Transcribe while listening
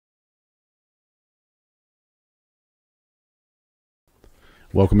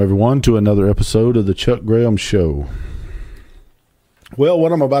Welcome, everyone, to another episode of the Chuck Graham Show. Well,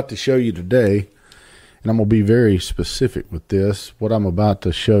 what I'm about to show you today, and I'm going to be very specific with this, what I'm about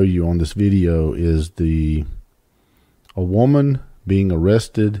to show you on this video is a woman being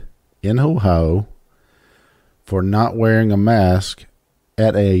arrested in Ohio for not wearing a mask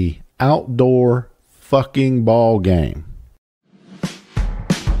at a outdoor fucking ball game.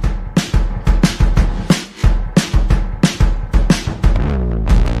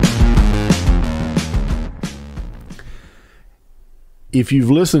 If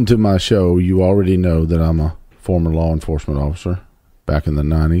you've listened to my show, you already know that I'm a former law enforcement officer back in the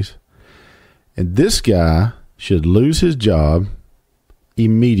 90s. And this guy should lose his job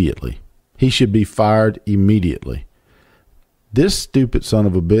immediately. He should be fired immediately. This stupid son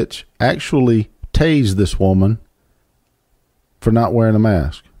of a bitch actually tased this woman for not wearing a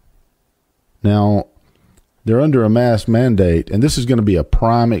mask. Now, they're under a mask mandate, and this is going to be a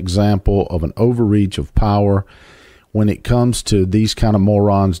prime example of an overreach of power when it comes to these kind of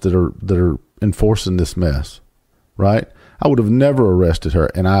morons that are enforcing this mess, right? I would have never arrested her,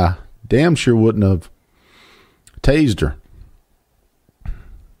 and I damn sure wouldn't have tased her.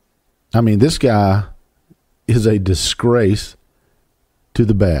 I mean, this guy is a disgrace to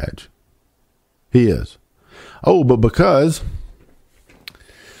the badge. He is. Oh, but because,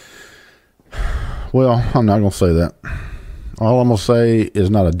 well, I'm not going to say that. All I'm going to say is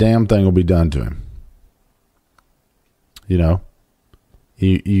not a damn thing will be done to him. You know,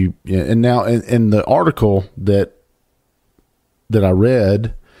 and now in the article that I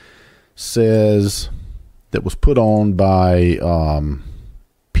read says that was put on by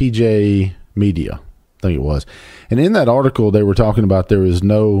PJ Media, I think it was, and in that article they were talking about there is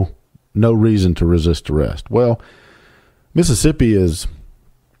no reason to resist arrest. Well, Mississippi is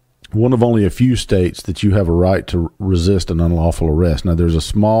one of only a few states that you have a right to resist an unlawful arrest. Now there is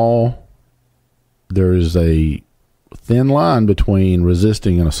a thin line between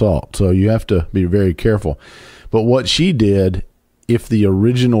resisting and assault, so you have to be very careful. But what she did, if the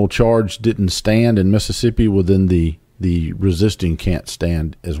original charge didn't stand in Mississippi, well, then the resisting can't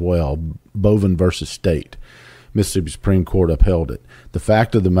stand as well. Boven versus State, Mississippi Supreme Court upheld it. The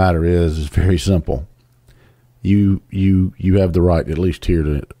fact of the matter is very simple. You have the right, at least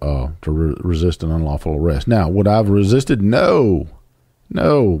here, to resist an unlawful arrest. Now, would I have resisted? No.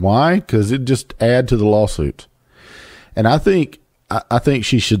 Why? Because it just add to the lawsuits. And I think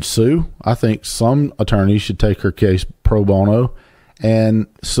she should sue. I think some attorneys should take her case pro bono and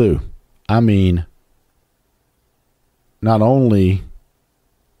sue. I mean, not only,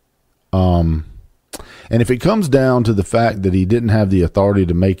 and if it comes down to the fact that he didn't have the authority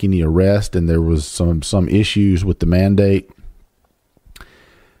to make any arrest and there was some issues with the mandate,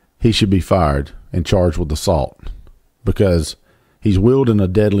 he should be fired and charged with assault because he's wielding a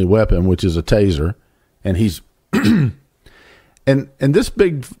deadly weapon, which is a taser, and he's and this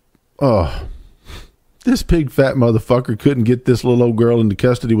big fat motherfucker couldn't get this little old girl into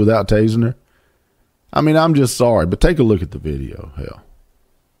custody without tasing her. I mean, I'm just sorry, but take a look at the video. Hell.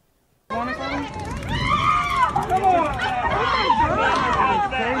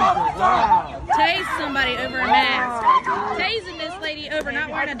 Tase somebody over a mask. Tasing this lady over not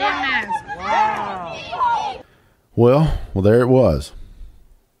wearing a damn mask. Wow. Well, there it was.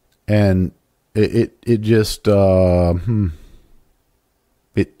 And it just,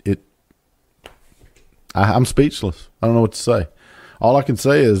 I'm speechless. I don't know what to say. All I can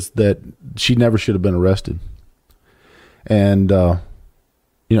say is that she never should have been arrested. And, at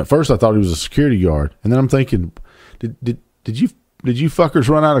first I thought he was a security guard. And then I'm thinking, did you fuckers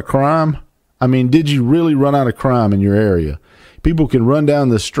run out of crime? I mean, did you really run out of crime in your area? People can run down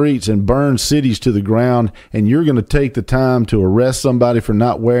the streets and burn cities to the ground, and you're going to take the time to arrest somebody for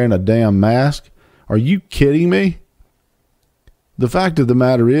not wearing a damn mask? Are you kidding me? The fact of the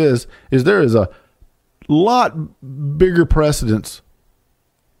matter is there is a lot bigger precedence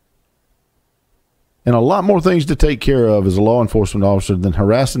and a lot more things to take care of as a law enforcement officer than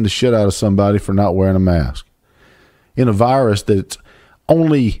harassing the shit out of somebody for not wearing a mask in a virus that's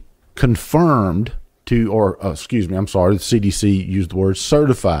only confirmed the CDC used the word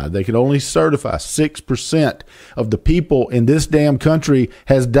certified. They could only certify 6% of the people in this damn country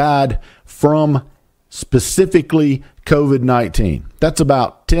has died from specifically COVID-19. That's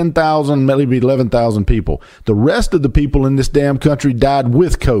about 10,000, maybe 11,000 people. The rest of the people in this damn country died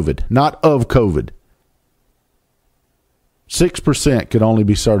with COVID, not of COVID. 6% could only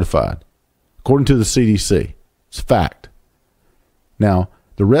be certified, according to the CDC. It's a fact. Now,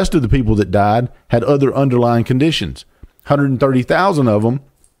 the rest of the people that died had other underlying conditions. 130,000 of them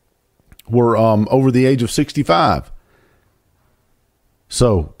were over the age of 65.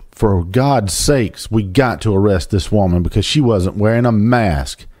 So, for God's sakes, we got to arrest this woman because she wasn't wearing a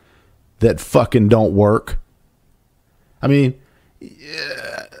mask that fucking don't work. I mean,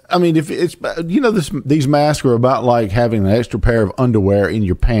 if it's, these masks are about like having an extra pair of underwear in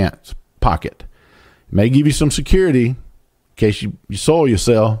your pants pocket. It may give you some security in case you soil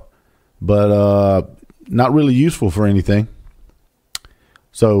yourself, but not really useful for anything.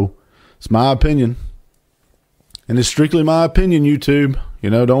 So it's my opinion, and it's strictly my opinion. YouTube,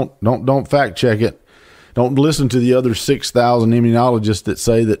 don't fact check it. Don't listen to the other 6,000 immunologists that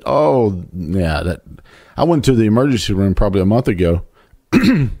say that. Oh, yeah, that. I went to the emergency room probably a month ago.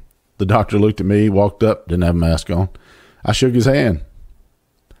 The doctor looked at me, walked up, didn't have a mask on. I shook his hand,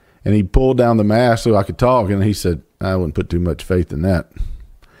 and he pulled down the mask so I could talk, and he said, I wouldn't put too much faith in that.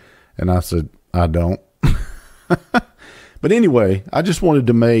 And I said, I don't. But anyway, I just wanted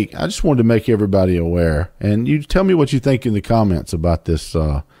to make everybody aware. And you tell me what you think in the comments about this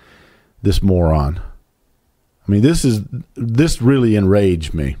moron. I mean, this really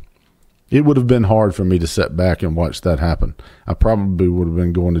enraged me. It would have been hard for me to sit back and watch that happen. I probably would have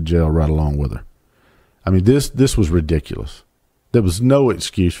been going to jail right along with her. I mean, this was ridiculous. There was no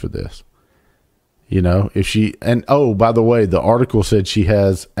excuse for this. If she, and oh, by the way, the article said she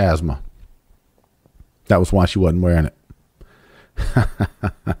has asthma. That was why she wasn't wearing it.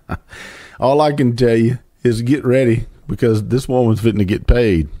 All I can tell you is get ready, because this woman's fitting to get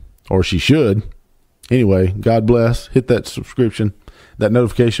paid, or she should. Anyway, God bless. Hit that subscription, that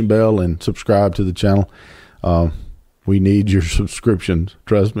notification bell, and subscribe to the channel. We need your subscriptions.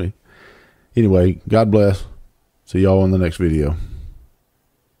 Trust me. Anyway, God bless. See y'all in the next video.